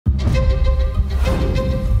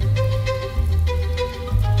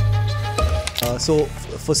So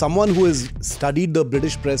for someone who has studied the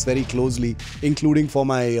British press very closely, including for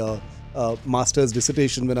my master's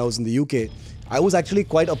dissertation when I was in the UK, I was actually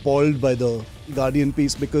quite appalled by the Guardian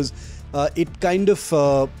piece because it kind of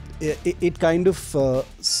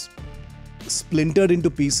splintered into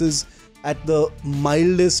pieces at the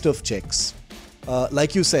mildest of checks.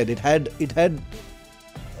 Like you said, it had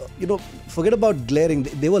forget about glaring.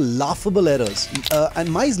 They were laughable errors.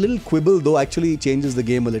 And my little quibble, though, actually changes the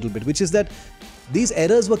game a little bit, which is that these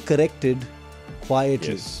errors were corrected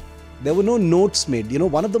quietly. Yes. There were no notes made.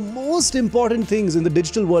 One of the most important things in the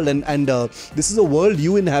digital world, and this is a world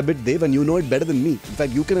you inhabit, Dev, and you know it better than me. In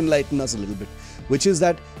fact, you can enlighten us a little bit, which is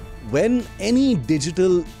that when any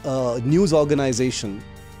digital news organization,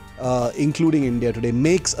 including India Today,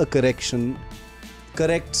 makes a correction,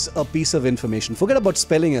 corrects a piece of information, forget about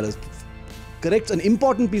spelling errors, corrects an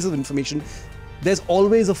important piece of information, there's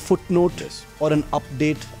always a footnote or an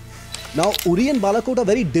update. Now, Uri and Balakot are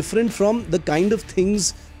very different from the kind of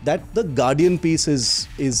things that the Guardian piece is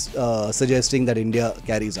suggesting that India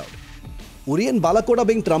carries out. Uri and Balakot are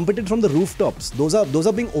being trumpeted from the rooftops. Those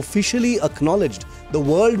are being officially acknowledged. The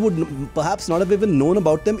world would perhaps not have even known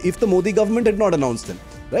about them if the Modi government had not announced them,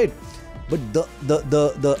 right? But the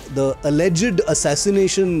alleged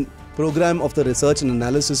assassination program of the research and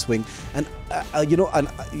analysis wing, and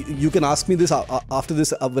you can ask me this after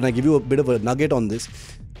this when I give you a bit of a nugget on this,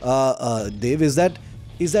 Dev, is that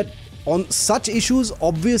on such issues,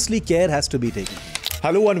 obviously care has to be taken.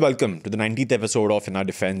 Hello and welcome to the 90th episode of In Our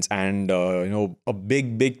Defense, and a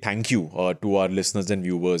big thank you to our listeners and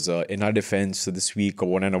viewers. In Our Defense this week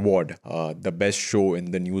won an award, the best show in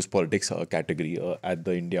the news politics category at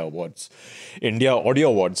the India Audio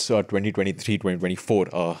Awards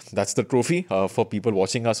 2023-2024. That's the trophy for people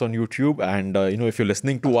watching us on YouTube, and if you're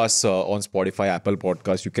listening to us on Spotify, Apple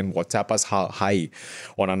Podcasts, you can WhatsApp us hi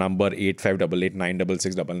on our number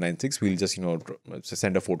 8588966996. We'll just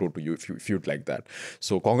send a photo to you if you'd like that.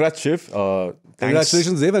 So congrats, Shiv.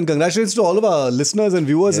 Congratulations, Dev, and congratulations to all of our listeners and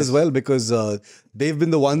viewers as well, because they've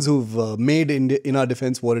been the ones who've made In Our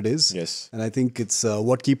Defense what it is. Yes. And I think it's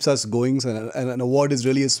what keeps us going. And an award is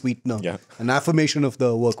really a sweetener, an affirmation of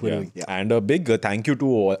the work we're doing. Yeah. And a big thank you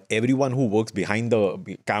to everyone who works behind the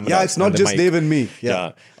camera. Yeah, it's not just Dev and me.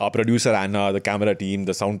 Yeah. Our producer Anna, the camera team,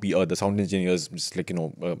 the sound engineers, just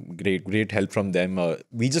great help from them.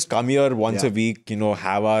 We just come here once a week,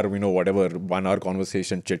 have our whatever 1 hour conversation,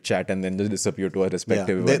 chit chat, and then just disappear to our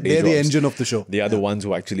respective They're the engine of the show. They are the ones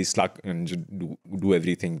who actually sluck and do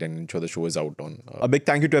everything, then ensure the show is out on. A big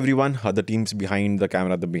thank you to everyone, the teams behind the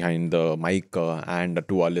camera, behind the mic, and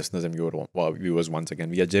to our listeners and viewers once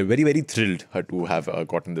again. We are very thrilled to have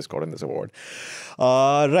gotten this award.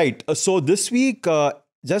 Right. So this week,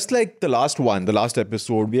 just like the last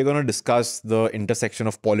episode, we are going to discuss the intersection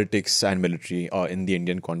of politics and military in the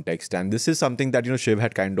Indian context. And this is something that, Shiv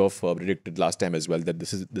had kind of predicted last time as well, that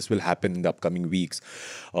this will happen in the upcoming weeks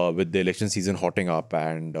with the election season hotting up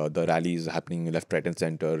and the rallies happening left, right and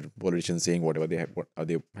center, politicians saying whatever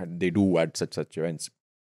they do at such events.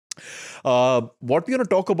 What we're going to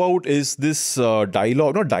talk about is this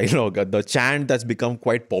the chant that's become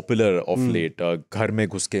quite popular of late. Ghar mein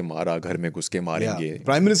ghus ke marenge.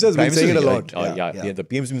 Prime Minister has been saying it a lot. The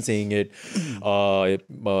PM's been saying it.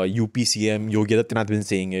 UPCM Yogi Adityanath has been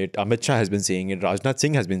saying it. Amit Shah has been saying it. Rajnath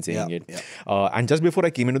Singh has been saying it. And just before I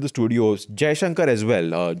came into the studios, Jai Shankar as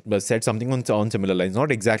well said something on similar lines.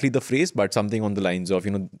 Not exactly the phrase, but something on the lines of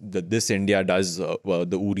this India does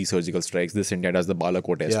the Uri surgical strikes. This India does the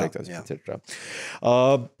Balakot airstrikes. Etc.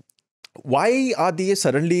 Why are they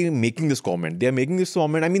suddenly making this comment? They are making this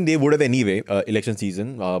comment, I mean, they would have anyway, election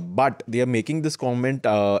season, but they are making this comment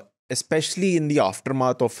especially in the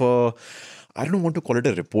aftermath of I don't want to call it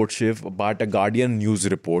a report, Shiv, but a Guardian news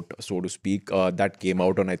report, so to speak, that came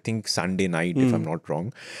out on, I think, Sunday night, if I'm not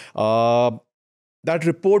wrong. That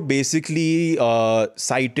report basically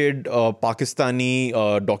cited Pakistani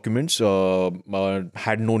documents,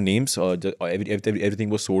 had no names,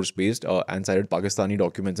 everything was source-based, and cited Pakistani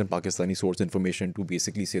documents and Pakistani source information to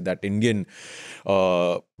basically say that Indian,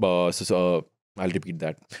 I'll repeat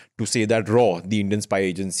that, to say that RAW, the Indian spy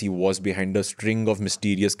agency, was behind a string of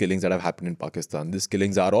mysterious killings that have happened in Pakistan. These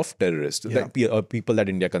killings are of terrorists, people that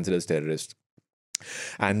India considers terrorists.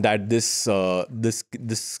 and that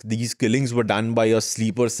these killings were done by a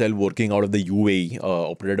sleeper cell working out of the UAE,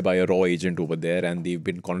 operated by a raw agent over there, and they've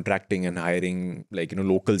been contracting and hiring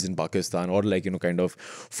locals in Pakistan, or kind of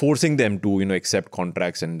forcing them to accept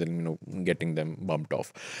contracts and then getting them bumped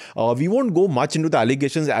off. We won't go much into the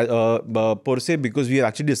allegations per se, because we have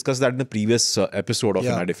actually discussed that in the previous episode of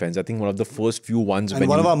In Our Defense. I think one of the first few ones, and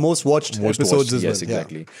one of our most watched episodes as well. Yes,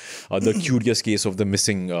 exactly. The curious case of the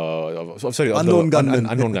missing unknown gunmen.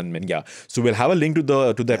 Unknown gunmen, yeah. So we'll have a link to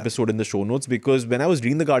the episode in the show notes, because when I was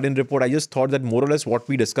reading the Guardian report, I just thought that more or less what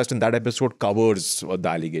we discussed in that episode covers the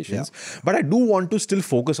allegations. But I do want to still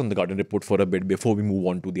focus on the Guardian report for a bit before we move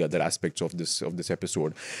on to the other aspects of this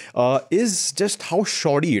episode. Is just how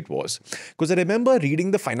shoddy it was, because I remember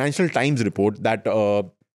reading the Financial Times report that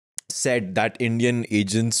said that Indian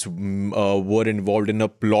agents were involved in a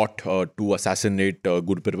plot to assassinate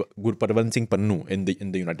Gurpatwant Singh Pannu in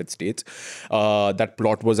the United States. That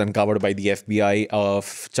plot was uncovered by the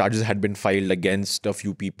FBI. Charges had been filed against a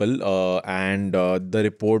few people, and the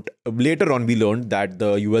report later on we learned that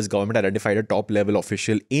the US government identified a top level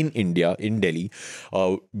official in India, in Delhi,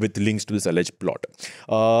 with links to this alleged plot.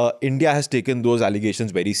 India has taken those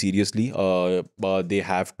allegations very seriously. They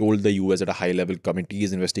have told the US that a high level committee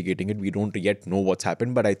is investigating it. We don't yet know what's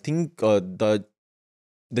happened, but I think the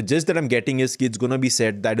gist that I'm getting is it's going to be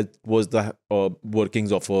said that it was the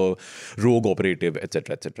workings of a rogue operative,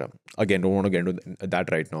 etc., etc. Again, don't want to get into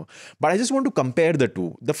that right now. But I just want to compare the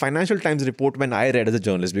two. The Financial Times report, when I read as a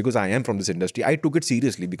journalist, because I am from this industry, I took it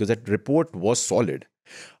seriously because that report was solid.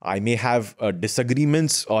 I may have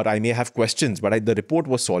disagreements or I may have questions, but the report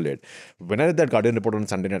was solid. When I read that Guardian report on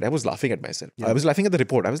Sunday night, I was laughing at myself. I was laughing at the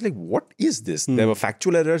report. I was like, what is this? There were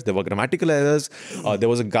factual errors. There were grammatical errors. There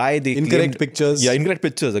was a guy incorrect pictures. Yeah, incorrect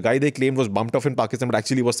pictures. The guy they claimed was bumped off in Pakistan, but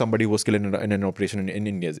actually was somebody who was killed in an operation in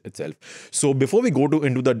India itself. So before we go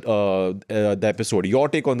into the episode, your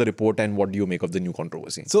take on the report and what do you make of the new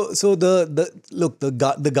controversy? So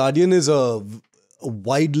the Guardian is a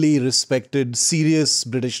widely respected, serious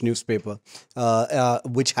British newspaper,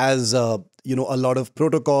 which has a lot of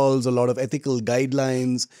protocols, a lot of ethical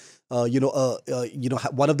guidelines.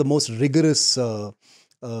 One of the most rigorous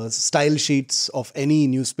style sheets of any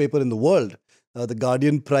newspaper in the world. The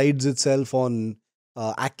Guardian prides itself on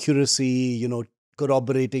accuracy,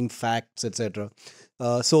 corroborating facts, etc.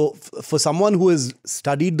 So for someone who has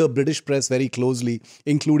studied the British press very closely,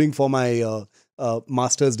 including for my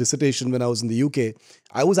master's dissertation when I was in the UK,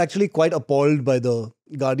 I was actually quite appalled by the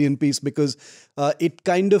Guardian piece, because it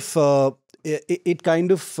kind of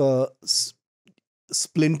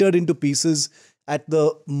splintered into pieces at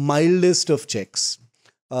the mildest of checks.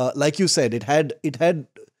 Like you said, it had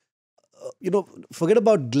forget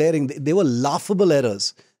about glaring. They were laughable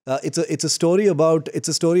errors. It's a story about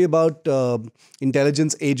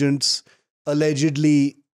intelligence agents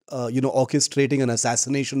allegedly orchestrating an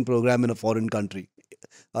assassination program in a foreign country,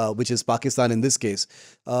 which is Pakistan in this case.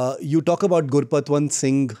 You talk about Gurpatwant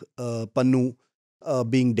Singh Pannu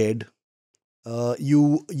being dead.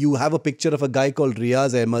 You have a picture of a guy called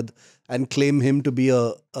Riaz Ahmed and claim him to be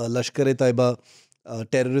a Lashkar-e-Taiba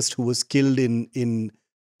terrorist who was killed in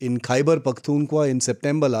Khyber Pakhtunkhwa in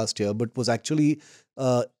September last year, but was actually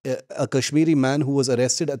a Kashmiri man who was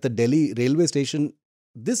arrested at the Delhi railway station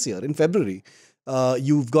this year in February.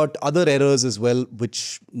 You've got other errors as well,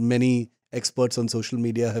 which many experts on social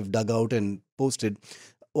media have dug out and posted.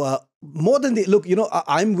 More than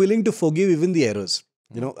I'm willing to forgive even the errors.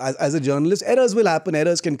 As a journalist, errors will happen.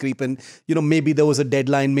 Errors can creep in. Maybe there was a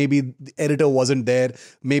deadline. Maybe the editor wasn't there.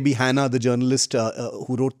 Maybe Hannah, the journalist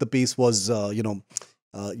who wrote the piece, was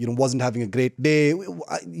wasn't having a great day.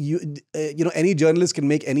 Any journalist can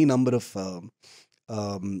make any number of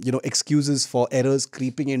excuses for errors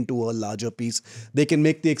creeping into a larger piece. They can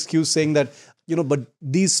make the excuse saying that, but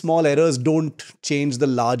these small errors don't change the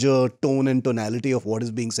larger tone and tonality of what is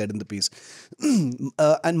being said in the piece.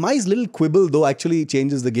 And my little quibble, though, actually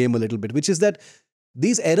changes the game a little bit, which is that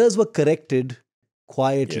these errors were corrected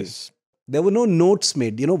quietly. Yes. There were no notes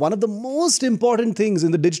made. One of the most important things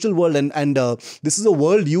in the digital world, and this is a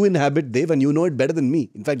world you inhabit, Dev, and you know it better than me.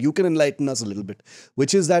 In fact, you can enlighten us a little bit,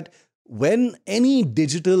 which is that when any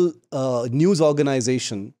digital news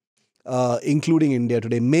organization, including India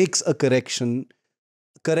Today, makes a correction,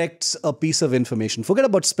 corrects a piece of information, forget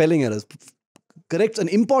about spelling errors, corrects an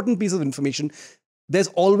important piece of information, there's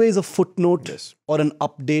always a footnote or an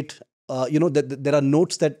update. That there are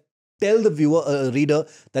notes that tell the reader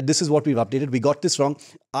that this is what we've updated. We got this wrong.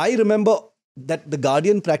 I remember that the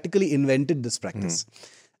Guardian practically invented this practice.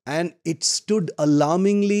 And it stood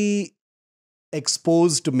alarmingly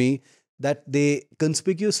exposed to me that they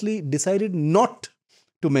conspicuously decided not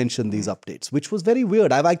to mention these updates, which was very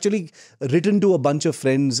weird. I've actually written to a bunch of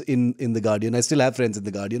friends in The Guardian. I still have friends in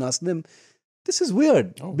The Guardian, asked them, this is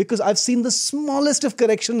weird because I've seen the smallest of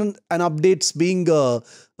correction and updates being,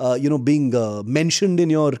 mentioned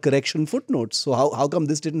in your correction footnotes. So how come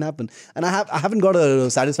this didn't happen? And I haven't got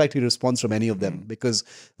a satisfactory response from any of them because,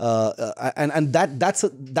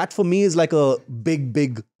 that for me is like a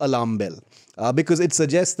big alarm bell because it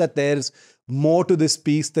suggests that there's more to this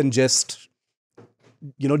piece than just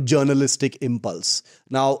journalistic impulse.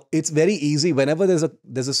 Now it's very easy whenever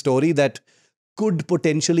there's a story that could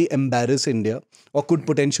potentially embarrass India or could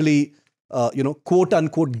potentially, quote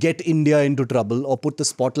unquote, get India into trouble or put the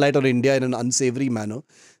spotlight on India in an unsavory manner.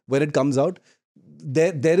 When it comes out,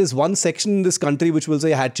 there is one section in this country which will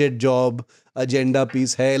say hatchet job, agenda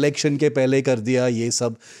piece hai, election ke pehle kar diya, ye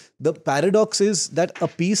sab. The paradox is that a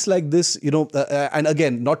piece like this, and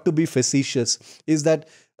again, not to be facetious, is that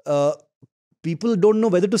people don't know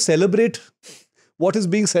whether to celebrate what is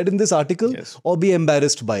being said in this article or be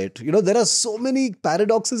embarrassed by it. There are so many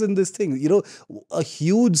paradoxes in this thing. A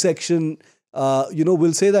huge section,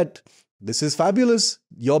 will say that this is fabulous.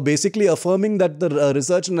 You're basically affirming that the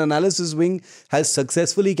research and analysis wing has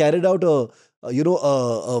successfully carried out a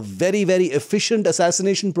very, very efficient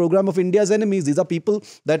assassination program of India's enemies. These are people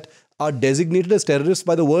that are designated as terrorists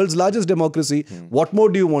by the world's largest democracy. What more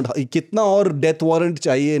do you want? Kitna aur death warrant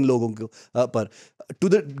chahiye in logon ko par? To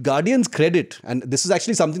the Guardian's credit, and this is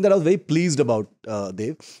actually something that I was very pleased about,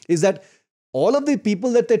 Dev, is that all of the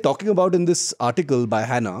people that they're talking about in this article by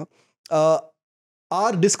Hannah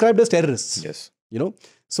are described as terrorists. Yes.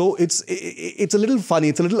 So it's a little funny,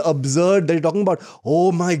 it's a little absurd that you're talking about,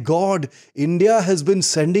 oh my God, India has been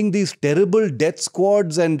sending these terrible death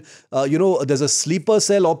squads and, there's a sleeper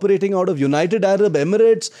cell operating out of United Arab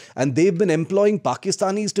Emirates and they've been employing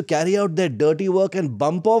Pakistanis to carry out their dirty work and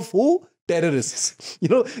bump off who? Terrorists.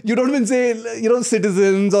 You don't even say,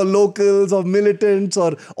 citizens or locals or militants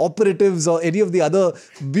or operatives or any of the other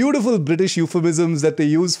beautiful British euphemisms that they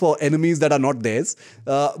use for enemies that are not theirs.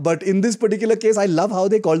 But in this particular case, I love how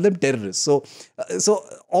they call them terrorists. So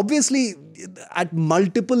obviously, at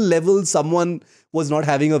multiple levels, someone was not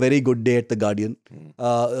having a very good day at The Guardian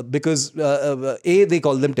because they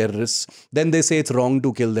call them terrorists. Then they say it's wrong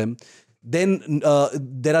to kill them. Then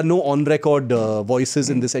there are no on-record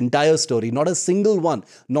voices in this entire story. Not a single one.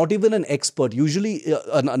 Not even an expert. Usually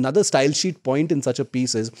another style sheet point in such a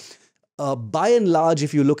piece is, by and large,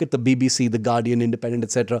 if you look at the BBC, The Guardian, Independent,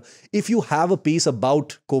 etc., if you have a piece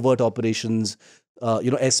about covert operations,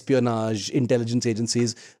 espionage, intelligence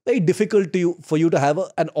agencies, very difficult for you to have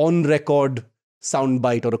an on-record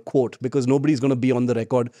soundbite or a quote because nobody's going to be on the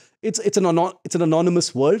record. It's an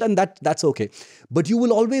anonymous world and that's okay. But you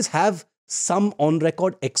will always have some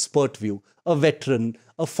on-record expert view, a veteran,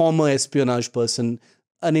 a former espionage person,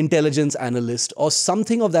 an intelligence analyst or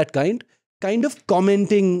something of that kind of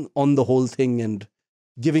commenting on the whole thing and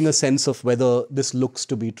giving a sense of whether this looks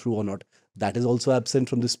to be true or not. That is also absent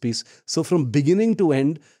from this piece. So from beginning to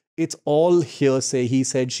end, it's all hearsay. He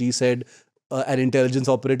said, she said, an intelligence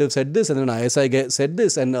operative said this, and an ISI guy said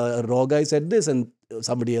this, and a raw guy said this, and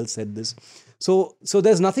somebody else said this. So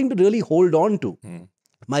there's nothing to really hold on to.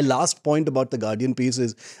 My last point about the Guardian piece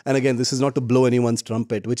is, and again, this is not to blow anyone's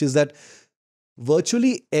trumpet, which is that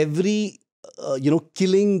virtually every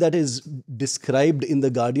killing that is described in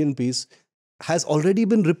the Guardian piece has already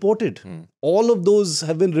been reported. All of those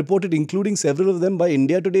have been reported, including several of them by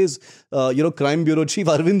India Today's crime bureau chief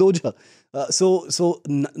Arvind Ojha. So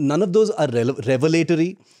none of those are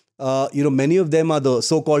revelatory. Many of them are the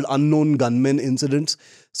so-called unknown gunmen incidents.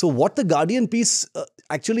 So what the Guardian piece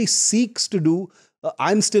actually seeks to do,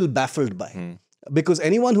 I'm still baffled by. Because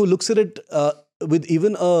anyone who looks at it with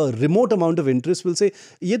even a remote amount of interest will say,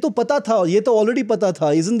 ye to pata tha, ye to already pata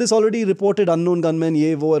tha. Isn't this already reported, unknown gunmen,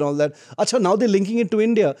 ye, wo, and all that? Acha, now they're linking it to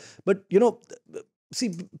India. But,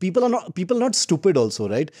 see, people are not stupid also,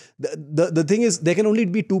 right? The thing is, there can only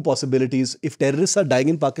be two possibilities. If terrorists are dying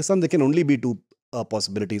in Pakistan, there can only be two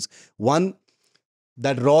possibilities. One,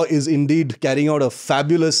 that RAW is indeed carrying out a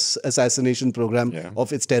fabulous assassination program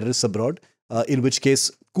of its terrorists abroad. In which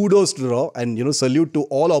case, kudos to RAW and, salute to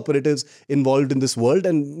all operatives involved in this world.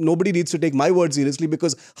 And nobody needs to take my word seriously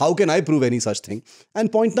because how can I prove any such thing?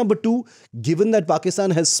 And point number two, given that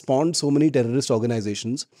Pakistan has spawned so many terrorist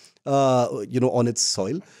organizations, on its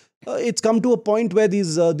soil, it's come to a point where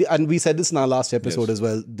these, and we said this in our last episode as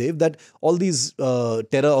well, Dev, that all these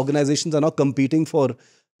terror organizations are now competing for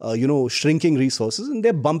shrinking resources, and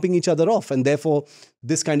they're bumping each other off. And therefore,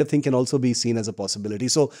 this kind of thing can also be seen as a possibility.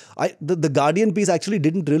 So the Guardian piece actually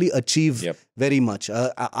didn't really achieve very much.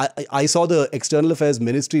 I saw the External Affairs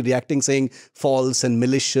Ministry reacting, saying false and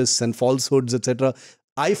malicious and falsehoods, etc.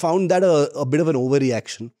 I found that a bit of an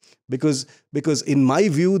overreaction. Because in my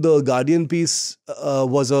view, the Guardian piece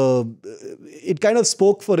it kind of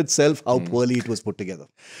spoke for itself how poorly it was put together.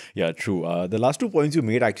 Yeah, true. The last 2 points you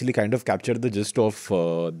made actually kind of captured the gist of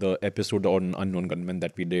the episode on unknown gunmen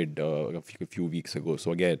that we did a few weeks ago.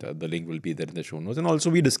 So again, the link will be there in the show notes. And also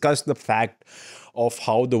we discussed the fact of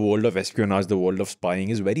how the world of espionage, the world of spying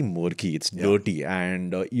is very murky. It's dirty,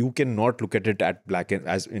 and you cannot look at it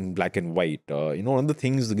as in black and white. One of the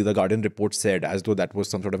things the Guardian report said, as though that was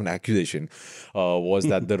some sort of an accusation, was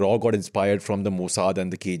that the RAW got inspired from the Mossad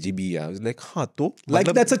and the KGB. I was like,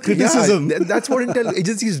 that's a criticism. Yeah, that's what intel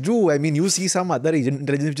agencies do. I mean, you see some other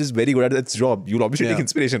intelligence which is very good at its job, you'll obviously take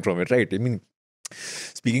inspiration from it, right? I mean,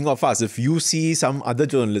 speaking of us, if you see some other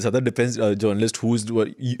journalist, other defense journalist who's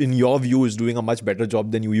in your view is doing a much better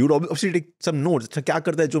job than you, you'd obviously take some notes. Kya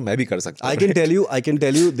karta hai jo main bhi kar sakta hu, I can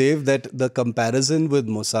tell you, Dev, that the comparison with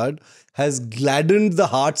Mossad has gladdened the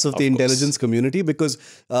hearts of the intelligence community, because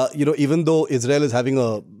even though Israel is having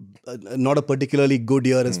not a particularly good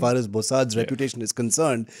year as far as Mossad's reputation is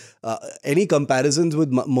concerned, any comparisons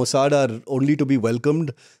with Mossad are only to be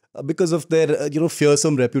welcomed, because of their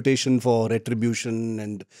fearsome reputation for retribution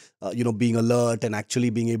and being alert and actually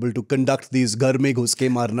being able to conduct these ghar mein ghus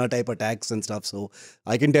ke marna type attacks and stuff. So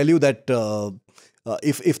I can tell you that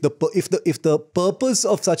if the purpose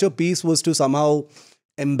of such a piece was to somehow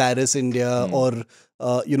embarrass India or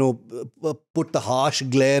put the harsh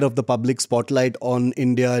glare of the public spotlight on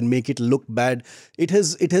India and make it look bad, it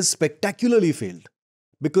has spectacularly failed,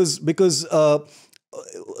 because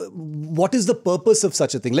what is the purpose of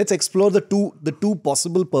such a thing? Let's explore the two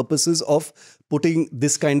possible purposes of putting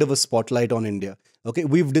this kind of a spotlight on India. Okay,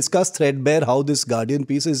 we've discussed threadbare how this Guardian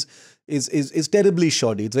piece is terribly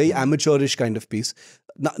shoddy. It's very amateurish kind of piece.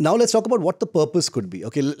 Now let's talk about what the purpose could be.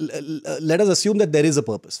 Okay, let us assume that there is a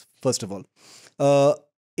purpose. First of all,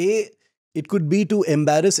 it could be to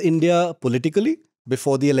embarrass India politically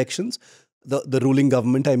before the elections, the ruling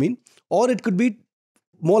government, I mean, or it could be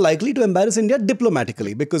more likely to embarrass India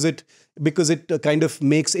diplomatically, because it kind of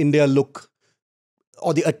makes India look,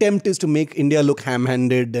 or the attempt is to make India look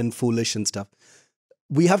ham-handed and foolish and stuff.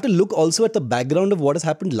 We have to look also at the background of what has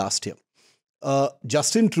happened last year.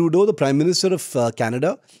 Justin Trudeau, the Prime Minister of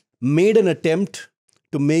Canada, made an attempt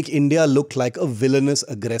to make India look like a villainous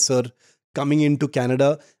aggressor coming into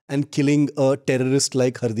Canada and killing a terrorist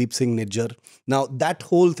like Hardeep Singh Nijjar. Now, that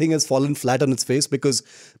whole thing has fallen flat on its face because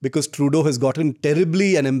Trudeau has gotten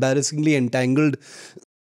terribly and embarrassingly entangled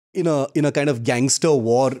in a kind of gangster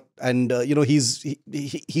war, and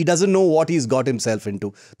he doesn't know what he's got himself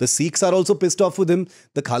into. The Sikhs are also pissed off with him.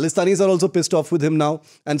 The Khalistanis are also pissed off with him now,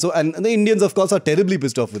 and the Indians, of course, are terribly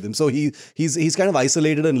pissed off with him. So he's kind of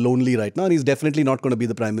isolated and lonely right now, and he's definitely not going to be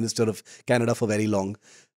the Prime Minister of Canada for very long.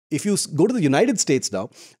 If you go to the United States now,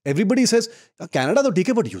 everybody says, Canada to theek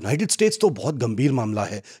hai, but United States to bahut gambhir mamla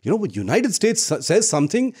hai. When United States says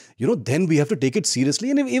something, then we have to take it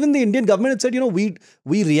seriously. And even the Indian government had said, we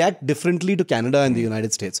react differently to Canada and the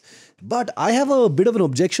United States. But I have a bit of an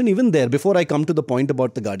objection even there, before I come to the point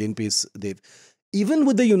about the Guardian piece, Dev. Even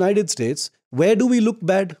with the United States, where do we look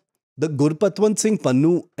bad? The Gurpatwant Singh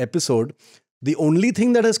Pannu episode, the only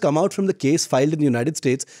thing that has come out from the case filed in the United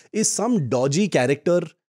States is some dodgy character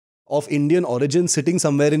of Indian origin sitting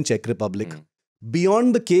somewhere in Czech Republic.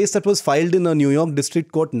 Beyond the case that was filed in a New York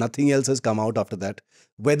district court, nothing else has come out after that.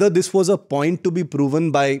 Whether this was a point to be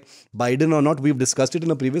proven by Biden or not, we've discussed it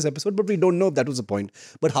in a previous episode, but we don't know if that was a point.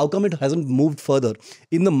 But how come it hasn't moved further?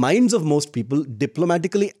 In the minds of most people,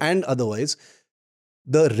 diplomatically and otherwise,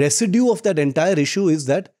 the residue of that entire issue is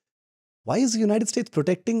that, why is the United States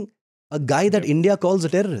protecting a guy that India calls a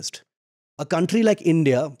terrorist? A country like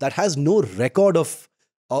India that has no record of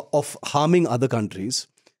harming other countries,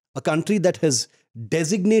 a country that has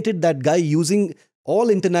designated that guy using all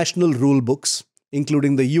international rule books,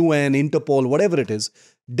 including the UN, Interpol, whatever it is,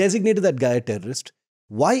 designated that guy a terrorist.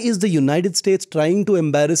 Why is the United States trying to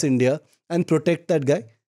embarrass India and protect that guy,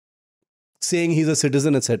 saying he's a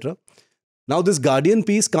citizen, etc.? Now this Guardian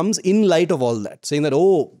piece comes in light of all that, saying that,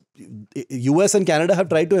 US and Canada have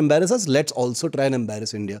tried to embarrass us, let's also try and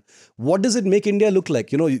embarrass India. What does it make India look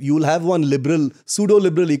like? You'll have one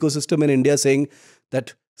pseudo-liberal ecosystem in India saying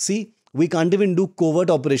that, see, we can't even do covert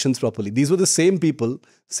operations properly. These were the same people,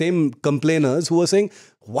 same complainers who were saying,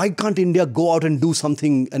 why can't India go out and do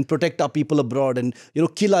something and protect our people abroad and,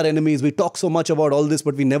 kill our enemies? We talk so much about all this,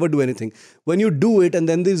 but we never do anything. When you do it and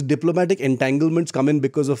then these diplomatic entanglements come in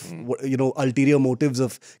because of, ulterior motives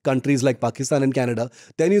of countries like Pakistan and Canada,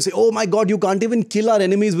 then you say, oh my God, you can't even kill our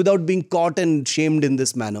enemies without being caught and shamed in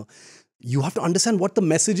this manner. You have to understand what the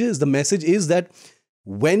message is. The message is that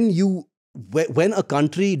when a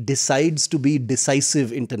country decides to be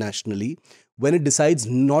decisive internationally, when it decides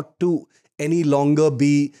not to any longer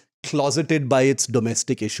be closeted by its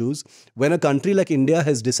domestic issues, when a country like India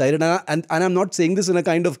has decided, and I'm not saying this in a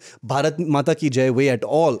kind of Bharat Mata ki Jai way at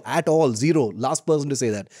all, zero, last person to say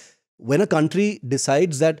that. When a country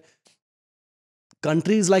decides that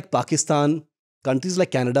countries like Pakistan, countries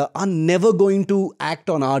like Canada are never going to act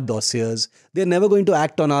on our dossiers, they're never going to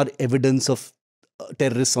act on our evidence of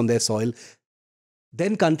terrorists on their soil,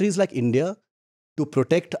 then countries like India, to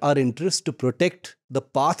protect our interests, to protect the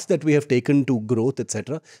path that we have taken to growth,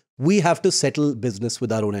 etc., we have to settle business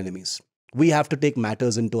with our own enemies. We have to take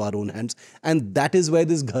matters into our own hands. And that is where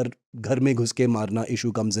this ghar mein ghus ke marna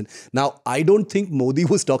issue comes in. Now, I don't think Modi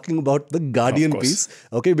was talking about the Guardian piece,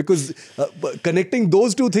 okay, because connecting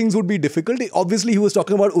those two things would be difficult. Obviously, he was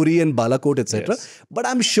talking about Uri and Balakot, etc. Yes. But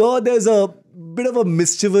I'm sure there's a bit of a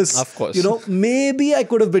mischievous, of course, maybe I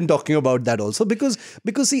could have been talking about that also because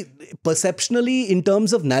see, perceptionally, in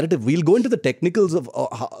terms of narrative, we'll go into the technicals of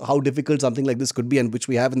how difficult something like this could be, and which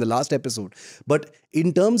we have in the last episode. But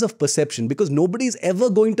in terms of perception, because nobody's ever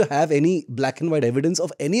going to have any black and white evidence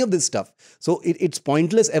of any of this stuff. So it's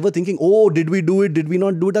pointless ever thinking, oh, did we do it? Did we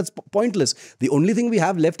not do it? That's pointless. The only thing we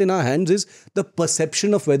have left in our hands is the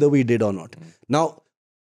perception of whether we did or not. Now,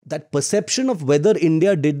 that perception of whether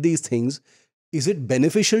India did these things, is it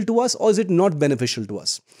beneficial to us or is it not beneficial to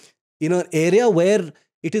us? In an area where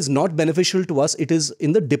it is not beneficial to us, it is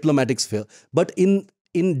in the diplomatic sphere. But in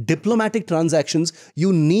diplomatic transactions,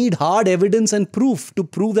 you need hard evidence and proof to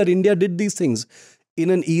prove that India did these things. In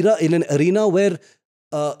an arena where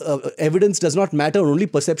evidence does not matter, only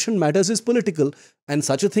perception matters, is political. And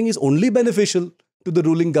such a thing is only beneficial to the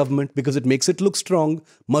ruling government because it makes it look strong.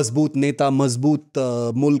 Mazboot neta,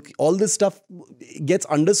 mazboot mulk, all this stuff gets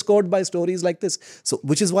underscored by stories like this. So,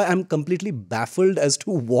 which is why I'm completely baffled as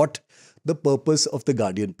to what the purpose of the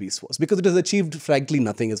Guardian piece was, because it has achieved, frankly,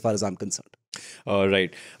 nothing as far as I'm concerned.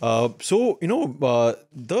 Right. So,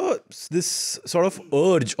 this sort of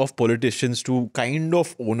urge of politicians to kind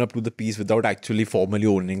of own up to the piece without actually formally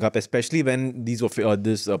owning up, especially when these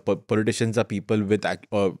politicians are people with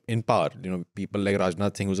in power. People like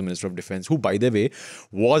Rajnath Singh, who's the Minister of Defense, who, by the way,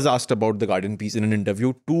 was asked about the Guardian piece in an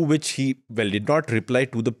interview, to which he, did not reply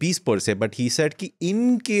to the piece per se, but he said ki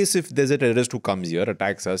in case if there's a terrorist who comes here,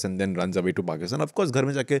 attacks us, and then runs away to Pakistan, of course, ghar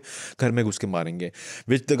mein ghus ke marenge,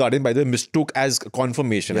 which the Guardian, by the way, mistook as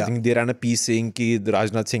confirmation. Yeah. I think they ran a piece saying that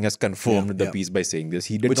Rajnath Singh has confirmed the piece by saying this.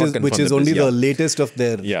 He did not confirm which is only the latest of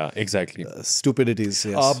their exactly stupidities.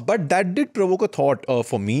 Yes. But that did provoke a thought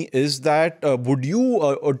for me, is that would you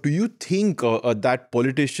or do you think that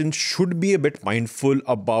politicians should be a bit mindful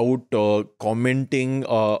about commenting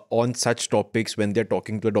on such topics when they're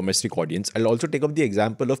talking to a domestic audience? I'll also take up the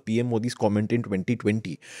example of PM Modi's comment in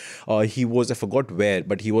 2020. He was, I forgot where,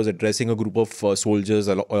 but he was addressing a group of soldiers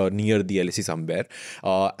near the LSE somewhere.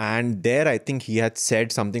 And there, I think he had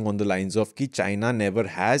said something on the lines of ki China never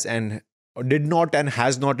has and did not and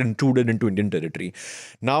has not intruded into Indian territory.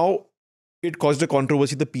 Now, it caused a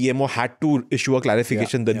controversy. The PMO had to issue a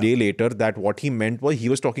clarification the day later that what he meant was he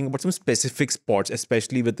was talking about some specific spots,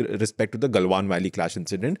 especially with respect to the Galwan Valley clash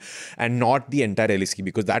incident, and not the entire LSE,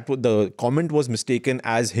 because the comment was mistaken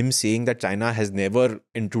as him saying that China has never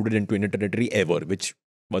intruded into Indian territory ever, which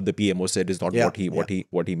what the PMO said is not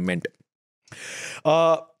what he meant.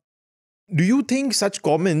 Do you think such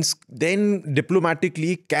comments then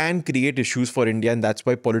diplomatically can create issues for India, and that's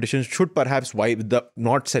why politicians should perhaps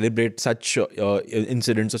not celebrate such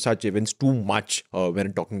incidents or such events too much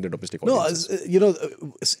when talking to the domestic audiences? No,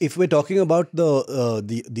 if we're talking about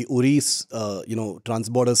the Uri's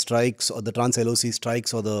transborder strikes or the trans-LOC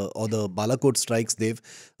strikes or the Balakot strikes,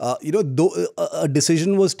 though a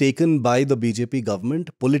decision was taken by the BJP government,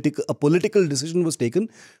 a political decision was taken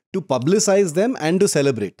to publicize them and to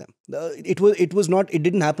celebrate them. It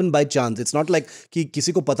didn't happen by chance. It's not like कि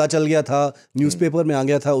किसी को पता चल गया था, newspaper में आ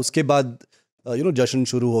गया था, उसके बाद जश्न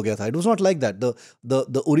शुरू हो गया था. It was not like that.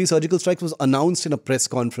 The Uri surgical strikes was announced in a press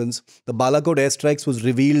conference. The Balakot airstrikes was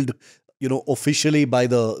revealed, officially by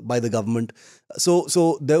the government.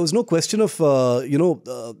 So there was no question of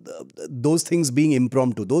those things being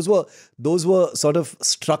impromptu. Those were sort of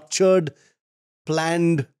structured,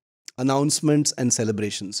 planned, announcements and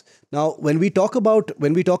celebrations. Now, when we talk about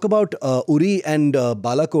Uri and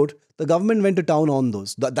Balakot, the government went to town on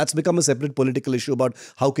those. That's become a separate political issue about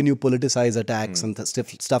how can you politicize attacks and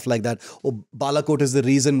stuff like that. Oh, Balakot is the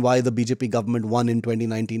reason why the BJP government won in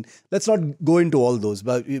 2019. Let's not go into all those.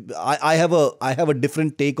 But I have a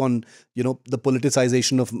different take on the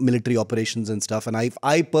politicization of military operations and stuff. And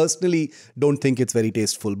I personally don't think it's very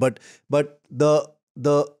tasteful. But the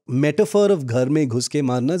metaphor of ghar mein ghus ke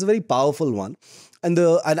marna is a very powerful one.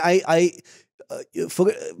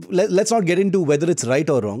 Let's not get into whether it's right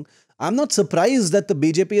or wrong. I'm not surprised that the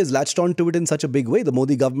BJP has latched on to it in such a big way. The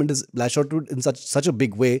Modi government has latched on to it in such a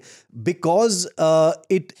big way because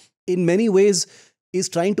it, in many ways, is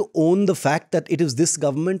trying to own the fact that it is this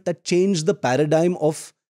government that changed the paradigm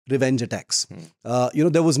of revenge attacks.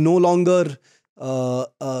 There was no longer,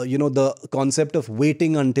 the concept of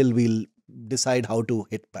waiting until we'll decide how to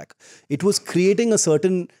hit back. It was creating a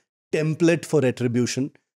certain template for retribution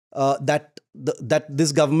that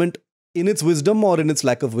this government, in its wisdom or in its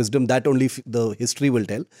lack of wisdom, that only the history will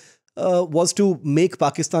tell, was to make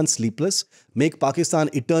Pakistan sleepless, make Pakistan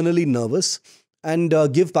eternally nervous, and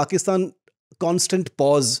give Pakistan constant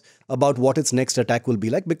pause about what its next attack will be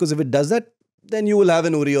like. Because if it does that, then you will have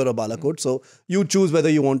an Uri or a Balakot. So you choose whether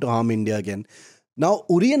you want to harm India again. Now,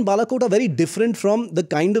 Uri and Balakot are very different from the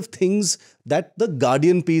kind of things that the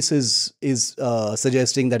Guardian piece is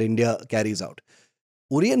suggesting that India carries out.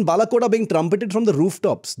 Uri and Balakot are being trumpeted from the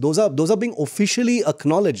rooftops. Those are being officially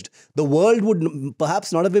acknowledged. The world would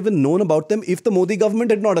perhaps not have even known about them if the Modi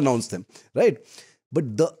government had not announced them, right?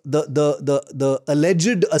 But the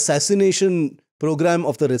alleged assassination program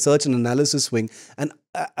of the research and analysis wing, and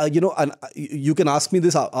you can ask me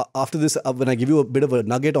this after this when I give you a bit of a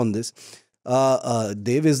nugget on this,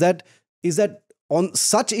 Dev, is that on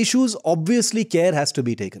such issues, obviously care has to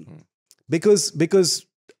be taken, because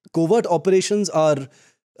covert operations are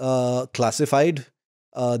classified,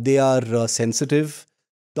 they are sensitive.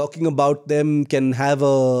 Talking about them can have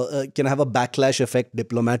a backlash effect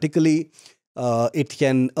diplomatically. It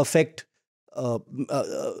can affect.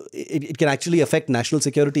 It can actually affect national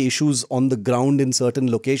security issues on the ground in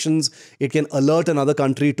certain locations. It can alert another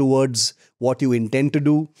country towards what you intend to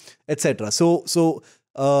do, etc. So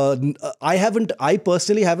I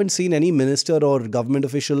personally haven't seen any minister or government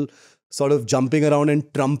official sort of jumping around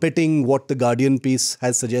and trumpeting what the Guardian piece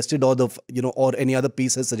has suggested, or or any other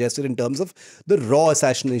piece has suggested in terms of the raw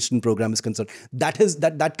assassination program is concerned. That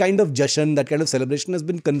kind of jashan, that kind of celebration has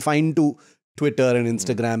been confined to Twitter and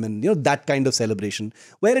Instagram and that kind of celebration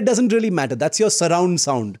where it doesn't really matter. That's your surround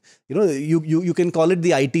sound. You can call it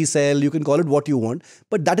the IT cell, you can call it what you want,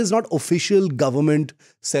 but that is not official government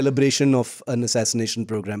celebration of an assassination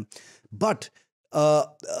program. But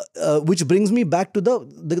which brings me back to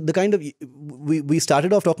the kind of, we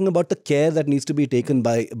started off talking about the care that needs to be taken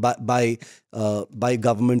by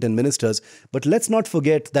government and ministers, but let's not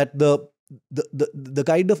forget that the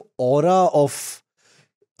kind of aura of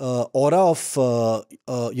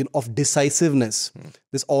decisiveness,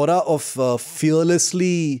 this aura of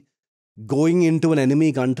fearlessly going into an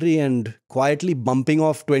enemy country and quietly bumping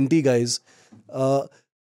off 20 guys,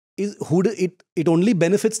 it only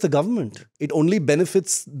benefits the government. It only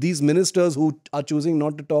benefits these ministers who are choosing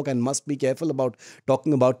not to talk and must be careful about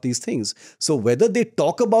talking about these things. So whether they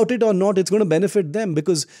talk about it or not, it's going to benefit them,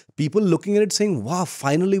 because people looking at it saying, wow,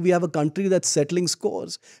 finally we have a country that's settling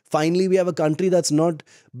scores. Finally we have a country that's not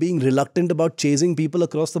being reluctant about chasing people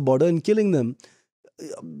across the border and killing them.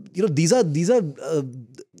 These are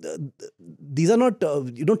not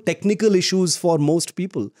technical issues for most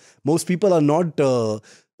people. Most people are not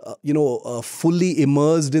fully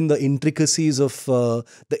immersed in the intricacies of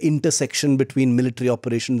the intersection between military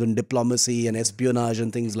operations and diplomacy and espionage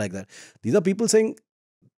and things like that. These are people saying,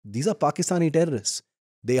 these are Pakistani terrorists.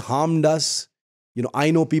 They harmed us. I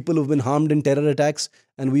know people who've been harmed in terror attacks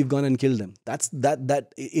and we've gone and killed them.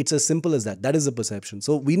 It's as simple as that. That is the perception.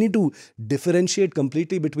 So we need to differentiate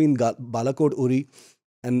completely between Balakot, Uri,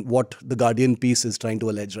 and what the Guardian piece is trying to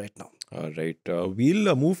allege right now. Right.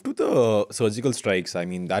 We'll move to the surgical strikes. I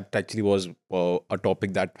mean, that actually was a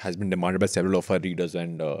topic that has been demanded by several of our readers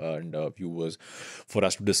and viewers for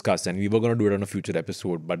us to discuss. And we were going to do it on a future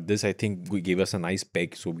episode. But this, I think, gave us a nice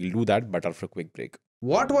peg. So we'll do that, but after a quick break.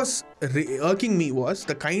 What was irking me was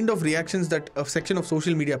the kind of reactions that a section of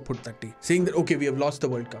social media put that day, saying that, okay, we have lost the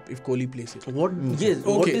World Cup if Kohli plays it. What? Yes.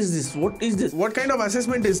 Okay. What is this? What is this? What kind of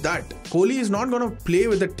assessment is that? Kohli is not going to play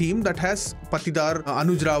with a team that has Patidar,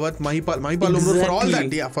 Anuj Rawat, Mahipal Umrah, for all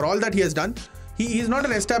that. Yeah, for all that he has done. He is not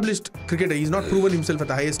an established cricketer. He's not proven himself at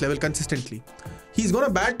the highest level consistently. He's going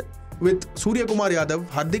to bat with Surya Kumar Yadav,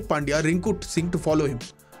 Hardik Pandya, Rinku Singh to follow him.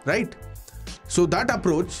 right? So that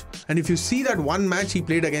approach, and if you see that one match he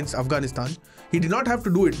played against Afghanistan, he did not have to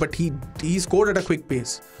do it, but he scored at a quick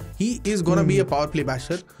pace. He is gonna be a power play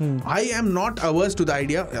basher. I am not averse to the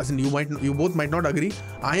idea, as in you both might not agree.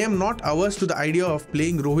 I am not averse to the idea of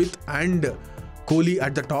playing Rohit and Kohli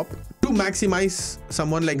at the top to maximize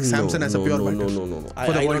someone like Samson as a pure batter. No.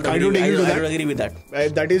 I don't agree with that.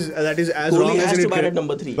 That is as Kohli wrong as has to it bat at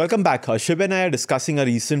number 3. Welcome back. Shiv and I are discussing a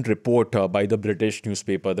recent report by the British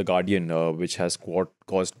newspaper The Guardian, which has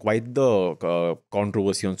caused quite the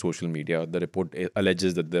controversy on social media. The report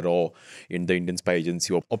alleges that the RAW in the Indian spy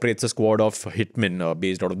agency operates a squad of hitmen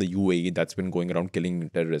based out of the UAE that's been going around killing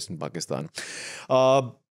terrorists in Pakistan.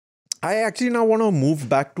 I actually now want to move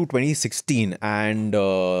back to 2016 and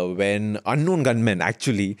when unknown gunmen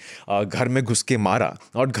actually ghar mein ghus ke mara,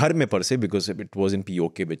 not ghar mein per se because it was in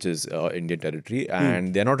POK, which is Indian territory,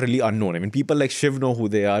 and they're not really unknown. I mean, people like Shiv know who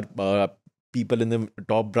they are. People in the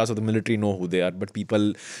top brass of the military know who they are, but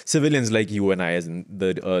civilians like you and I, as in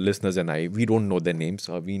the listeners and I, we don't know their names.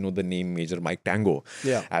 We know the name Major Mike Tango,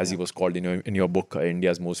 as he was called in your book,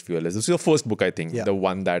 India's Most Fearless. This is your first book, I think, the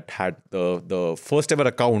one that had the first ever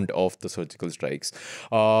account of the surgical strikes.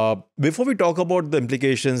 Before we talk about the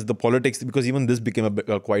implications, the politics, because even this became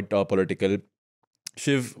quite political.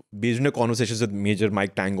 Shiv, based on your conversations with Major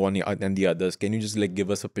Mike Tango and the others, can you just give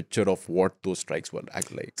us a picture of what those strikes were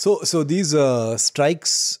act like? So these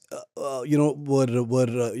strikes,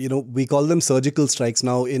 were we call them surgical strikes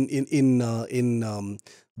now. In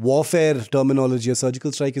warfare terminology, a surgical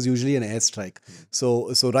strike is usually an airstrike. So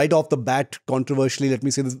right off the bat, controversially, let me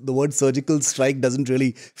say this, the word surgical strike doesn't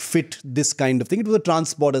really fit this kind of thing. It was a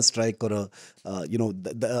transporter strike or a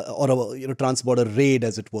transporter raid,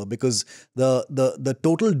 as it were, because the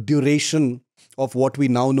total duration of what we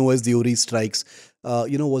now know as the Uri strikes,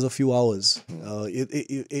 was a few hours.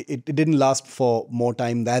 It didn't last for more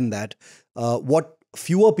time than that. What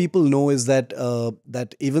fewer people know is that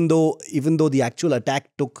even though the actual attack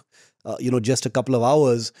took just a couple of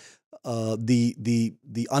hours, the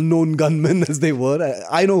unknown gunmen, as they were,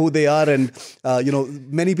 I know who they are, and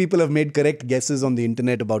many people have made correct guesses on the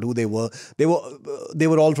internet about who they were. They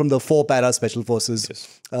were all from the 4 para special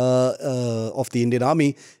forces of the Indian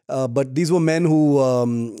Army, but these were men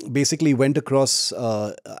who basically went across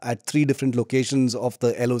at 3 different locations of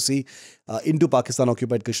the LOC into Pakistan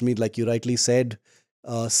occupied Kashmir, like you rightly said.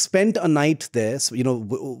 Spent a night there, so,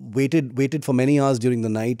 waited for many hours during the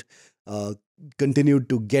night, continued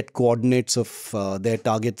to get coordinates of their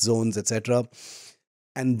target zones, etc.,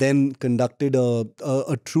 and then conducted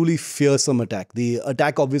a truly fearsome attack. The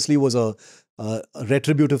attack obviously was a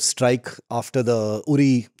retributive strike after the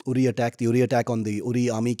Uri attack on the Uri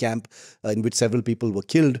army camp, in which several people were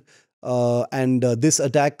killed. This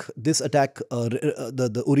attack,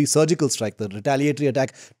 the Uri surgical strike, the retaliatory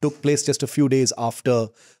attack, took place just a few days after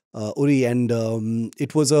Uri, and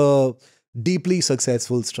it was a deeply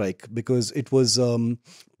successful strike because it was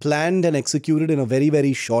planned and executed in a very,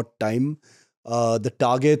 very short time. The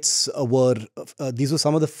targets these were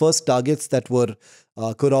some of the first targets that were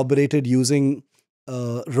corroborated using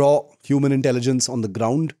raw human intelligence on the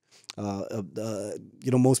ground.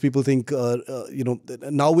 Most people think,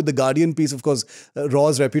 now with the Guardian piece, of course,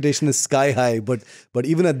 Raw's reputation is sky high. But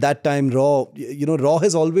even at that time, Raw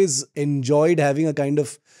has always enjoyed having a kind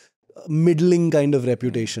of middling kind of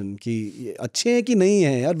reputation. Ki अच्छे हैं कि नहीं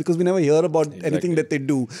है यार, because we never hear about anything that they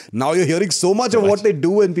do. Now you're hearing so much of what they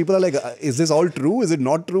do, and people are like, is this all true? Is it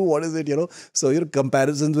not true? What is it? So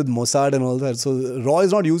comparisons with Mossad and all that. So Raw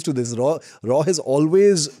is not used to this. Raw has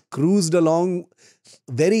always cruised along,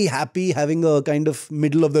 very happy, having a kind of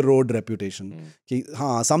middle of the road reputation.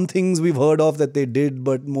 Some things we've heard of that they did,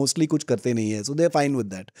 but mostly kuch karte nahi hai. So they're fine with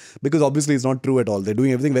that, because obviously it's not true at all. They're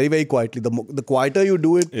doing everything very, very quietly. The quieter you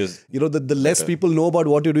do it, the less people know about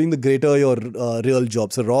what you're doing, the greater your real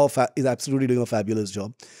job. So Raw is absolutely doing a fabulous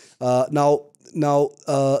job. Now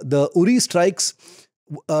the Uri strikes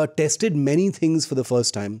tested many things for the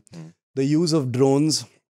first time. The use of drones,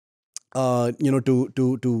 to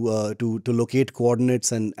locate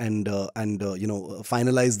coordinates and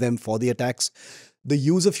finalize them for the attacks. The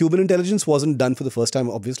use of human intelligence wasn't done for the first time,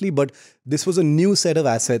 obviously, but this was a new set of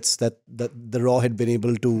assets that the RAW had been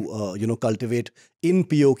able to cultivate in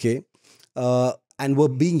POK, and were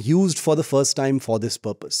being used for the first time for this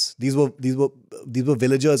purpose. These were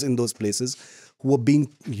villagers in those places who were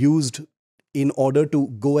being used in order to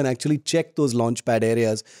go and actually check those launch pad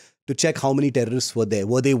areas, to check how many terrorists were there.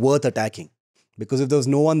 Were they worth attacking? Because if there was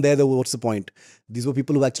no one there, then what's the point? These were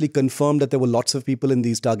people who actually confirmed that there were lots of people in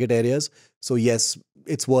these target areas. So yes,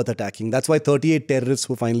 it's worth attacking. That's why 38 terrorists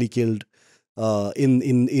were finally killed.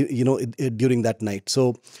 during that night.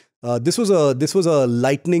 So this was a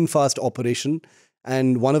lightning fast operation,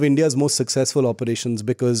 and one of India's most successful operations,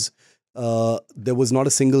 because there was not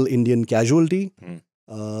a single Indian casualty.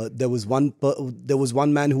 There was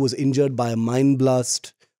one man who was injured by a mine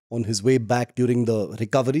blast on his way back during the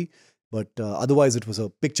recovery, but otherwise it was a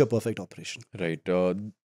picture perfect operation. Right.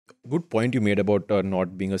 Good point you made about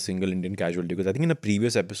not being a single Indian casualty, because I think in a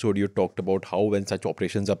previous episode you talked about how when such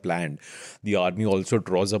operations are planned, the army also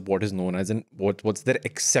draws up what is known as what's their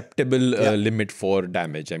acceptable limit for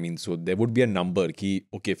damage. I mean, so there would be a number okay,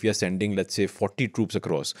 if we are sending, let's say, 40 troops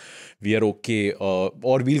across, we are okay, or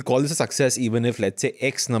we'll call this a success even if, let's say,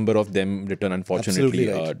 X number of them return unfortunately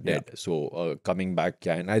right. dead. So coming back,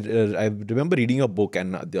 and I remember reading a book,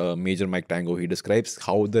 and the Major Mike Tango, he describes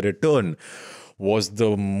how the return was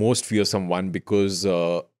the most fearsome one, because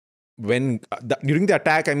during the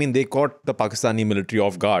attack, I mean, they caught the Pakistani military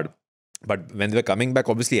off guard. But when they were coming back,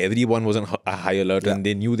 obviously everyone was on a high alert, and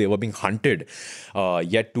they knew they were being hunted.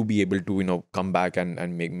 Yet to be able to come back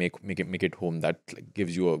and make it home, that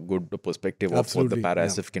gives you a good perspective of what the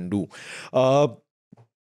para-SF can do.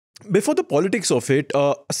 Before the politics of it,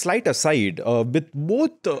 a slight aside, with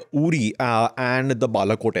both Uri and the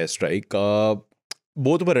Balakot airstrike,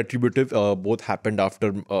 both were retributive. Both happened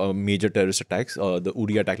after major terrorist attacks. The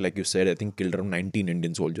Uri attack, like you said, I think killed around 19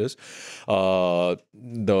 Indian soldiers. The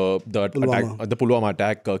Pulwama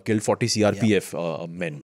attack killed 40 CRPF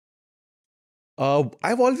men.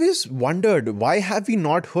 I've always wondered, why have we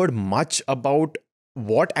not heard much about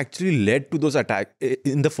what actually led to those attacks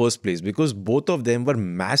in the first place? Because both of them were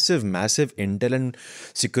massive intel and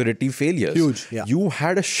security failures. Huge, yeah. You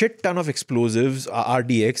had a shit ton of explosives,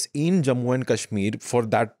 RDX, in Jammu and Kashmir for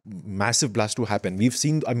that massive blast to happen. We've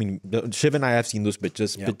seen, I mean, Shiv and I have seen those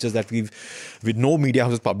pictures that with no media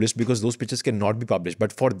houses published, because those pictures cannot be published.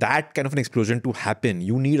 But for that kind of an explosion to happen,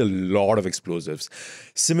 you need a lot of explosives.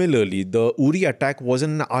 Similarly, the Uri attack was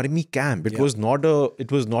in an army camp. It was not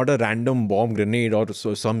a random bomb grenade or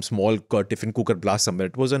some small tiffin cooker blast somewhere.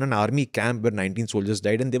 It was in an army camp where 19 soldiers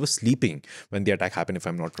died, and they were sleeping when the attack happened, if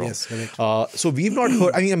I'm not wrong. Yes, correct. So we've not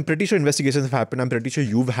heard, I mean, I'm pretty sure investigations have happened. I'm pretty sure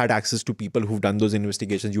you've had access to people who've done those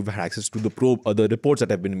investigations. You've had access to the reports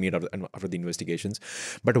that have been made after the investigations.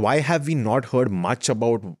 But why have we not heard much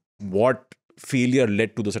about what failure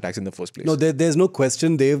led to those attacks in the first place? No, there's no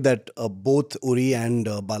question, Dev, that both Uri and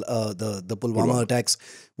the Pulwama attacks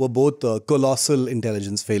were both colossal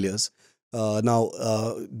intelligence failures. Now,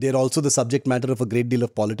 they're also the subject matter of a great deal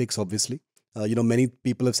of politics, obviously. Many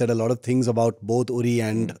people have said a lot of things about both Uri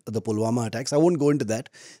and the Pulwama attacks. I won't go into that.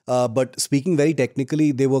 But speaking very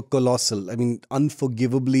technically, they were colossal. I mean,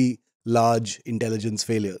 unforgivably large intelligence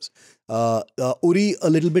failures. Uri, a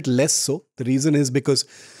little bit less so. The reason is because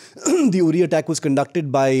the Uri attack was conducted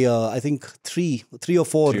by, I think, three or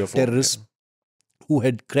four terrorists who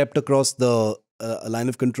had crept across the a line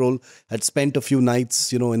of control, had spent a few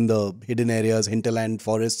nights, in the hidden areas, hinterland,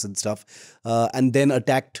 forests and stuff, and then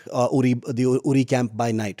attacked the Uri camp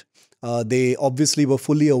by night. They obviously were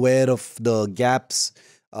fully aware of the gaps,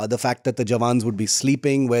 the fact that the Jawans would be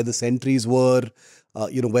sleeping, where the sentries were,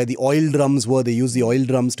 where the oil drums were. They used the oil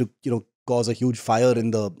drums to, cause a huge fire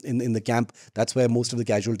in the camp. That's where most of the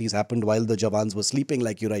casualties happened, while the Jawans were sleeping,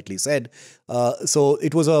 like you rightly said. So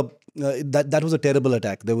it was that was a terrible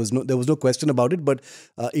attack. There was no question about it. But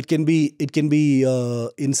it can be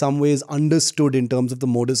in some ways understood in terms of the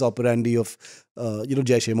modus operandi of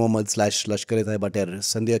Jaish-e-Mohammed / Lashkar-e-Taiba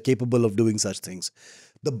terrorists, and they are capable of doing such things.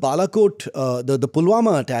 The Balakot, the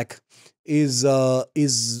Pulwama attack is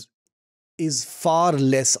far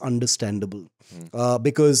less understandable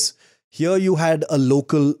because here you had a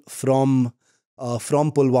local from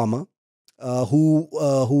Pulwama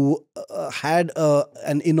who had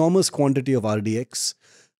an enormous quantity of RDX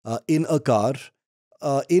in a car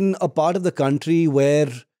in a part of the country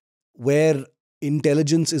where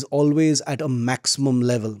intelligence is always at a maximum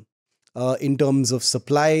level in terms of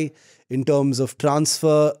supply, in terms of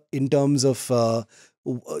transfer, in terms of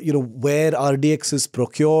where RDX is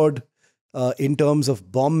procured, in terms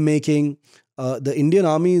of bomb making. The Indian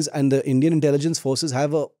armies and the Indian intelligence forces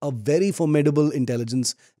have a very formidable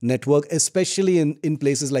intelligence network, especially in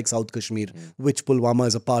places like South Kashmir, which Pulwama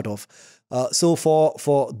is a part of. So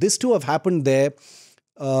for this to have happened there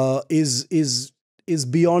is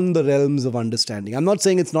beyond the realms of understanding. I'm not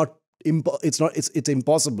saying it's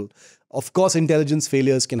impossible. Of course, intelligence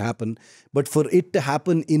failures can happen, but for it to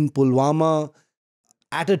happen in Pulwama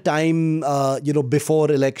at a time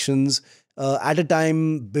before elections. At a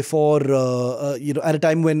time before, at a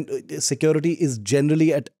time when security is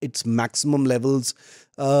generally at its maximum levels,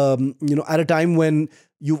 at a time when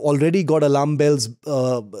You've already got alarm bells,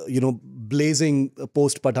 blazing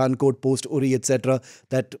post Pathankot, post Uri, etc.,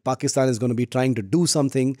 that Pakistan is going to be trying to do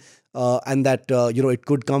something, and that it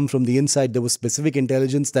could come from the inside. There was specific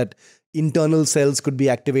intelligence that internal cells could be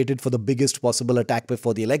activated for the biggest possible attack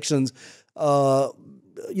before the elections.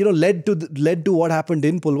 Led to what happened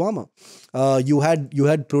in Pulwama. You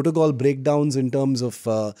had protocol breakdowns in terms of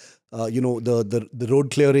the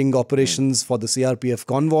road clearing operations for the CRPF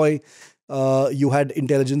convoy. You had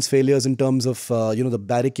intelligence failures in terms of the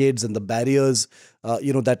barricades and the barriers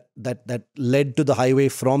that led to the highway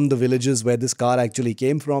from the villages where this car actually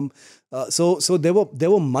came from. So there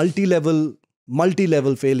were multi-level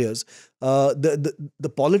failures.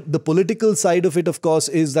 The political side of it, of course,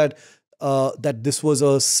 is that this was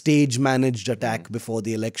a stage-managed attack before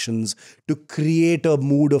the elections to create a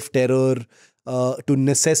mood of terror, to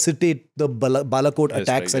necessitate the Balakot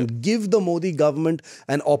attacks and give the Modi government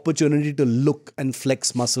an opportunity to look and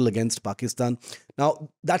flex muscle against Pakistan. Now,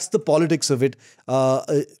 that's the politics of it.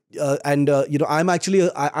 I'm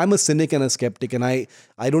a cynic and a skeptic, and I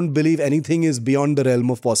don't believe anything is beyond the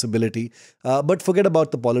realm of possibility. But forget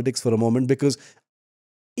about the politics for a moment, because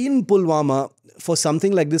in Pulwama, for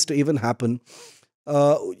something like this to even happen,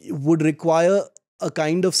 would require a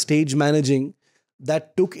kind of stage managing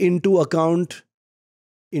that took into account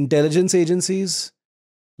intelligence agencies,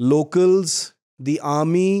 locals, the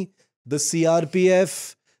army, the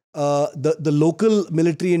CRPF, the local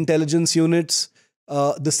military intelligence units,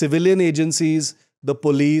 the civilian agencies, the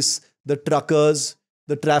police, the truckers,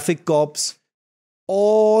 the traffic cops,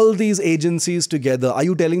 all these agencies together. Are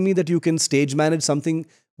you telling me that you can stage manage something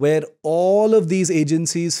where all of these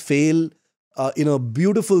agencies fail in a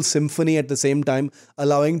beautiful symphony at the same time,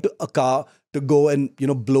 allowing a car to go and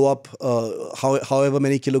blow up however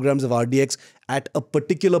many kilograms of RDX at a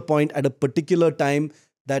particular point at a particular time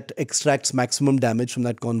that extracts maximum damage from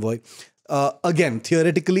that convoy? Again,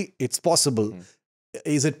 theoretically, it's possible.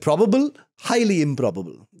 Is it probable? Highly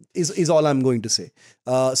improbable is all I'm going to say.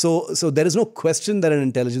 So there is no question that an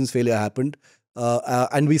intelligence failure happened.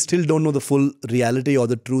 And we still don't know the full reality or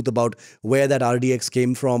the truth about where that RDX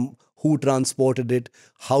came from, who transported it,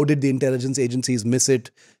 how did the intelligence agencies miss it,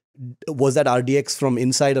 was that RDX from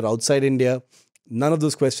inside or outside India? None of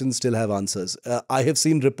those questions still have answers. I have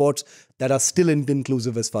seen reports that are still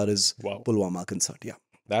inconclusive as far as Pulwama are concerned. Yeah,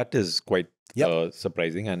 that is quite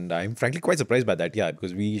surprising, and I'm frankly quite surprised by that. Yeah,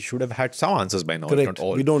 because we should have had some answers by now. Correct. If not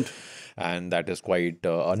all. We don't. And that is quite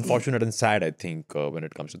unfortunate and sad, I think, when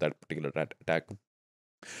it comes to that particular attack.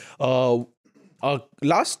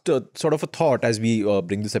 Last sort of a thought as we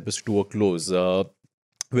bring this episode to a close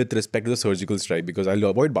with respect to the surgical strike, because I'll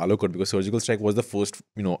avoid Balakot because surgical strike was the first,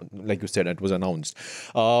 like you said, it was announced.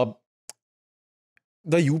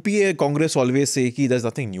 The UPA Congress always say कि there's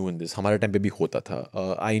nothing new in this. हमारे time पे भी होता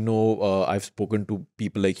था. I know I've spoken to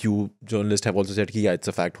people like you, journalists have also said कि yeah, it's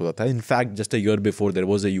a fact होता था. In fact, just a year before, there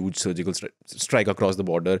was a huge surgical strike across the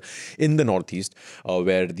border in the northeast,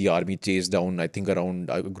 where the army chased down, I think, around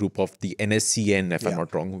a group of the NSCN, if I'm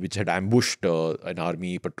not wrong, which had ambushed an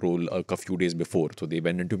army patrol a few days before. So they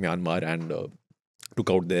went into Myanmar and took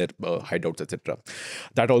out their hideouts, etc.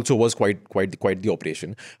 That also was quite the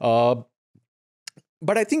operation.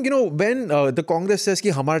 But I think, when the Congress says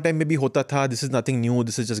कि हमारे time में भी होता था, this is nothing new,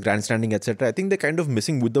 this is just grandstanding, etc., I think they're kind of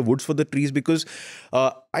missing with the woods for the trees, because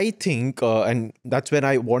I think, and that's where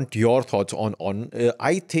I want your thoughts on,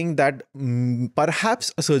 I think that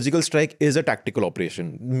perhaps a surgical strike is a tactical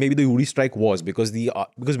operation. Maybe the Uri strike was, because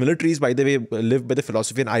militaries, by the way, live by the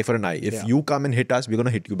philosophy an eye for an eye. If you come and hit us, we're going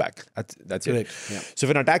to hit you back. That's it. Yeah. So if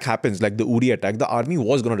an attack happens, like the Uri attack, the army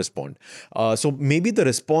was going to respond. So maybe the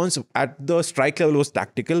response at the strike level was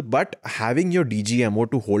tactical, but having your DGMO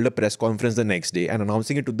to hold a press conference the next day and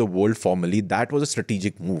announcing it to the world formally, that was a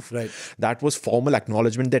strategic move. Right. That was formal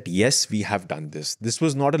acknowledgement that yes, we have done this. This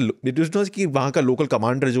was not it was not कि वहाँ का local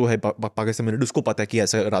commander जो है पाकिस्तान में उसको पता है कि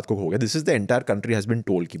ऐसा रात को हो गया. This is the entire country has been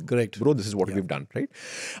told कि correct, bro, this is what we've done, right?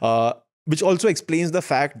 Which also explains the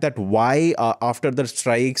fact that why after the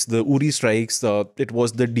strikes, the Uri strikes, it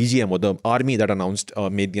was the DGM or the army that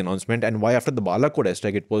made the announcement, and why after the Balakot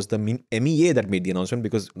airstrike, it was the MEA that made the announcement,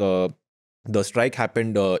 because the strike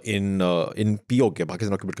happened in POK,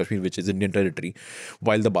 Pakistan Occupied Kashmir, which is Indian territory,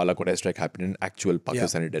 while the Balakot airstrike happened in actual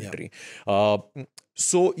Pakistani territory.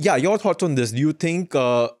 So yeah, your thoughts on this? Do you think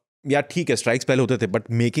yeah, ठीक है, strikes पहले होते थे, but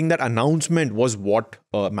making that announcement was what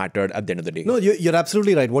mattered at the end of the day? No, you're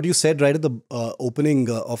absolutely right. What you said right at the opening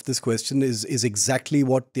of this question is exactly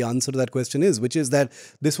what the answer to that question is, which is that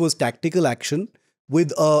this was tactical action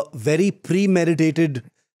with a very premeditated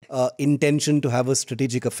intention to have a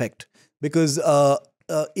strategic effect. Because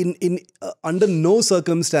under no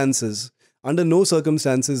circumstances,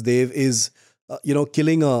 Dev is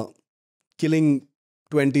killing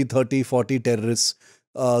 20, 30, 40 terrorists,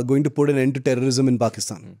 going to put an end to terrorism in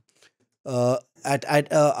Pakistan.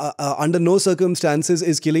 Under no circumstances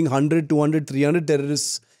is killing 100, 200, 300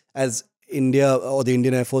 terrorists, as India or the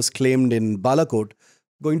Indian Air Force claimed in Balakot,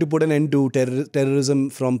 going to put an end to terrorism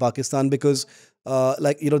from Pakistan, because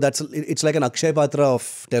it's like an Akshay Patra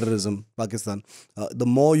of terrorism, Pakistan. The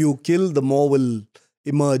more you kill, the more will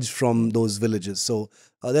emerge from those villages. So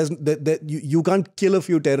you can't kill a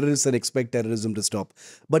few terrorists and expect terrorism to stop.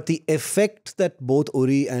 But the effect that both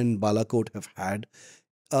Uri and Balakot have had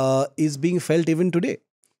is being felt even today.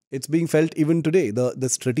 It's being felt even today. The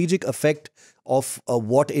strategic effect of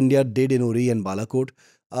what India did in Uri and Balakot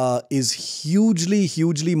is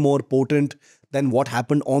hugely more potent than what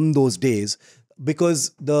happened on those days,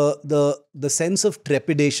 because the sense of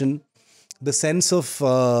trepidation, the sense of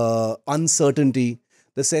uncertainty,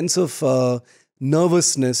 the sense of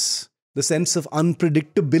nervousness, the sense of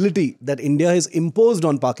unpredictability that India has imposed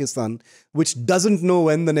on Pakistan, which doesn't know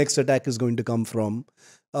when the next attack is going to come from,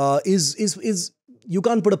 is you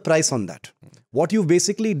can't put a price on that. What you've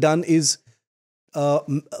basically done is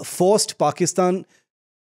forced Pakistan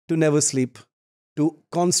to never sleep, to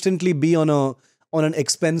constantly be on an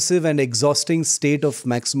expensive and exhausting state of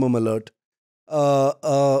maximum alert.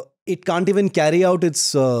 It can't even carry out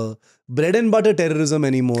its bread and butter terrorism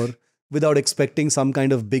anymore without expecting some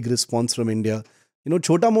kind of big response from India.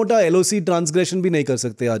 Chota mota LOC transgression bhi nahi kar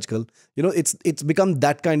sakte aajkal. It's become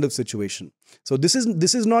that kind of situation. So this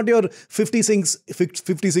is not your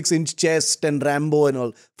 56-inch chest and Rambo and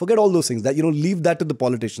all. Forget all those things. That leave that to the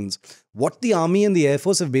politicians. What the army and the air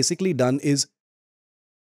force have basically done is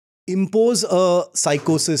impose a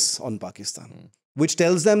psychosis on Pakistan, which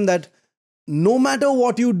tells them that no matter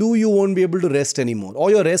what you do, you won't be able to rest anymore,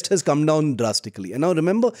 or your rest has come down drastically. And now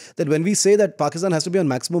remember that when we say that Pakistan has to be on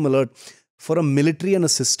maximum alert, for a military and a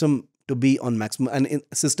system to be on maximum, and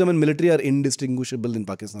system and military are indistinguishable in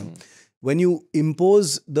Pakistan. When you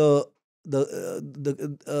impose that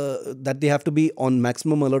they have to be on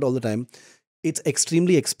maximum alert all the time, it's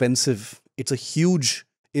extremely expensive. It's a huge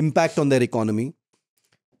impact on their economy.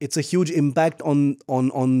 It's a huge impact on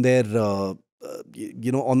their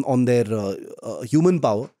human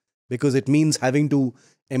power, because it means having to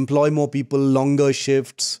employ more people, longer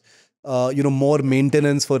shifts, more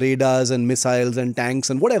maintenance for radars and missiles and tanks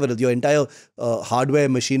and whatever. Your entire hardware,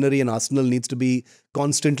 machinery and arsenal needs to be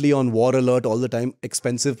constantly on war alert all the time.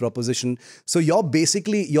 Expensive proposition. So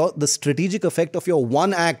the strategic effect of your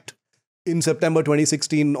one act in September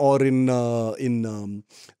 2016 or in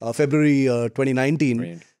February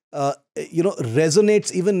 2019,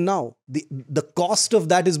 resonates even now. The cost of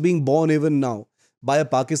that is being borne even now by a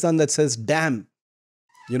Pakistan that says, damn,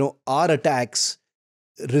 our attacks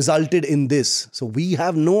resulted in this. So we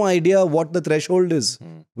have no idea what the threshold is.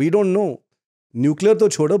 We don't know. Nuclear to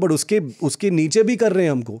chodo, but uske niche bhi kar rahe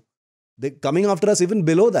hain humko. They're coming after us even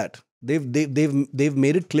below that. They've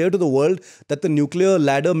made it clear to the world that the nuclear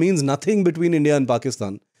ladder means nothing between India and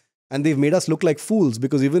Pakistan. And they've made us look like fools,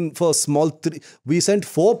 because even for a small we sent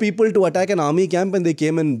 4 people to attack an army camp and they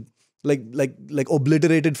came and like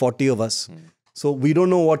obliterated 40 of us. So we don't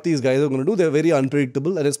know what these guys are going to do. They're very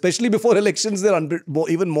unpredictable, and especially before elections, they're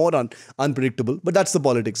even more unpredictable. But that's the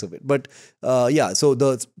politics of it. But so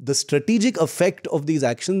the strategic effect of these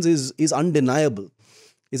actions is undeniable.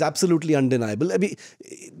 Is absolutely undeniable. I mean,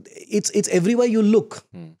 it's everywhere you look.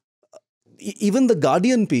 Even the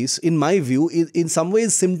Guardian piece, in my view, is in some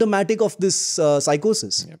ways symptomatic of this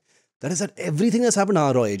psychosis. Yep. That is that everything has happened.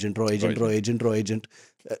 Raw agent.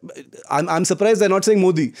 I'm surprised they're not saying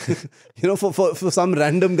Modi. For some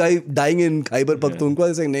random guy dying in Khyber Pakhtunkhwa,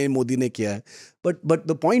 they're saying, "Nee, Modi ne kiya hai." But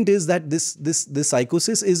the point is that this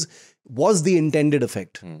psychosis was the intended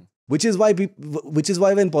effect. Which is why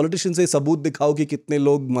when politicians say "Saboot dikhao ki kitne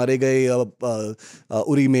log mare gaye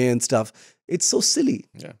Uri mein" and stuff, it's so silly.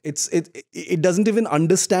 Yeah. It doesn't even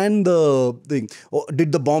understand the thing. Or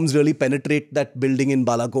did the bombs really penetrate that building in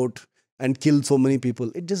Balakot and kill so many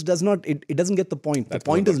people? It just does not. It doesn't get the point. The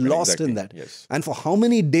point is lost in that. Yes. And for how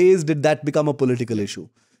many days did that become a political issue?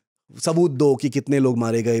 Saboot do ki kitne log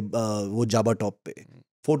mare gaye wo Jabba top pe.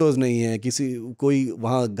 Photos nahi hai, koi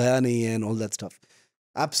wahan gaya nahi hai, and all that stuff.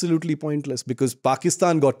 Absolutely pointless, because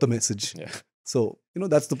Pakistan got the message. Yeah. So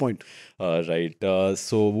That's the point. Right.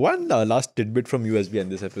 So one last tidbit from you as we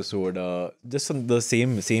end this episode, just on the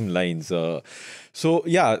same lines. So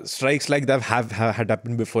yeah, strikes like that had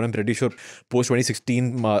happened before. I'm pretty sure post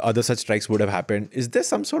 2016, other such strikes would have happened. Is there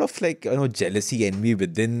some sort of like jealousy, envy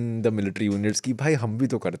within the military units? कि भाई हम भी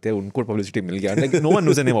तो करते हैं, उनको publicity मिल गया. Like no one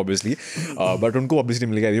knows the name obviously, but उनको publicity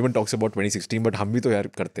मिल गया. Everyone talks about 2016, but हम भी तो यार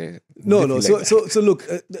करते हैं. No. So look,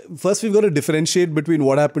 first we've got to differentiate between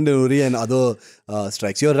what happened in Uri and other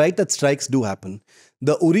strikes. You're right that strikes do happen.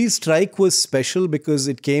 The Uri strike was special because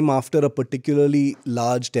it came after a particularly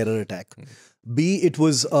large terror attack. B, it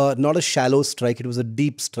was not a shallow strike, it was a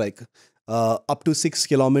deep strike, up to 6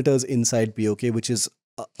 kilometers inside POK, which is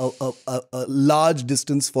a large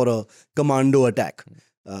distance for a commando attack.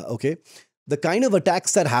 Okay. The kind of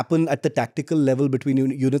attacks that happen at the tactical level between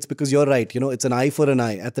units, because you're right, it's an eye for an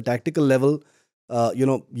eye. At the tactical level,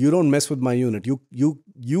 you don't mess with my unit.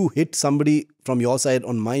 You hit somebody from your side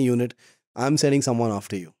on my unit, I'm sending someone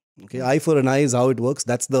after you. Okay, eye for an eye is how it works.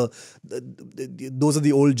 That's those are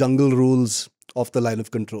the old jungle rules of the line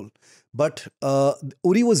of control. But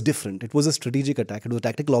Uri was different. It was a strategic attack. It was a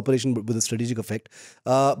tactical operation with a strategic effect.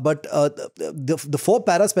 But the 4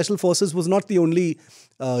 para special forces was not the only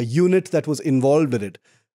unit that was involved in it.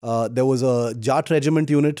 There was a Jat regiment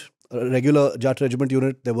unit, a regular Jat regiment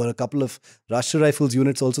unit. There were a couple of Rashtra Rifles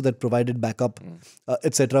units also that provided backup,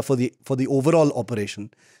 etc. for the overall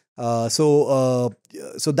operation. So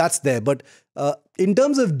that's there. But in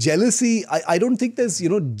terms of jealousy, I don't think there's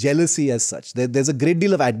jealousy as such. There's a great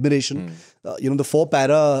deal of admiration. The 4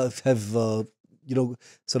 para have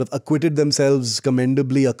sort of acquitted themselves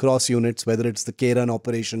commendably across units, whether it's the Keran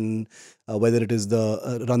operation, whether it is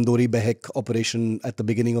the Randori Behek operation at the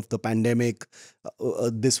beginning of the pandemic,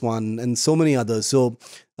 this one, and so many others. So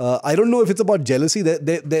I don't know if it's about jealousy.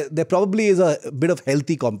 There probably is a bit of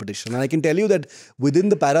healthy competition. And I can tell you that within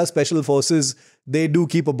the para special forces, they do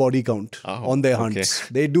keep a body count on their hunts.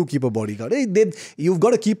 Okay. They do keep a body count. You've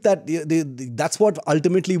got to keep that. That's what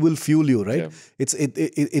ultimately will fuel you, right? Yeah.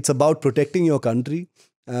 It's about protecting your country.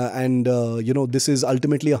 And this is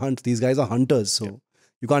ultimately a hunt. These guys are hunters. So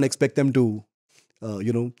you can't expect them to,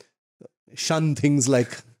 shun things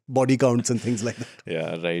like body counts and things like that.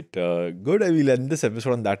 Yeah, right. Good. I will end this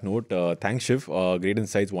episode on that note. Thanks, Shiv. Great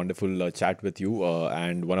insights, wonderful chat with you.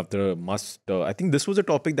 And one of the I think this was a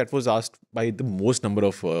topic that was asked by the most number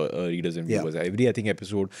of readers and viewers. Every, I think,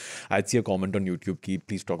 episode, I'd see a comment on YouTube,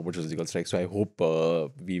 please talk about surgical strike. So I hope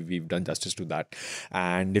we've done justice to that.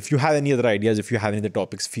 And if you have any other ideas, if you have any other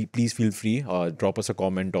topics, please feel free. Drop us a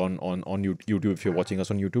comment on YouTube if you're watching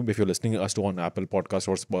us on YouTube. If you're listening to us on Apple Podcasts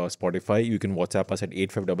or Spotify, you can WhatsApp us at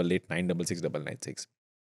 8588966996.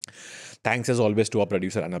 Thanks as always to our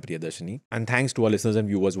producer Anna Priyadarshini, and thanks to our listeners and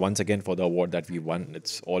viewers once again for the award that we won.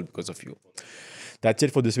 It's all because of you. That's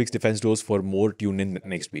it for this week's Defense Dose. For more, tune in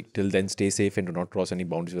next week. Till then, stay safe and do not cross any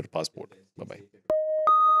boundaries with your passport. Bye-bye.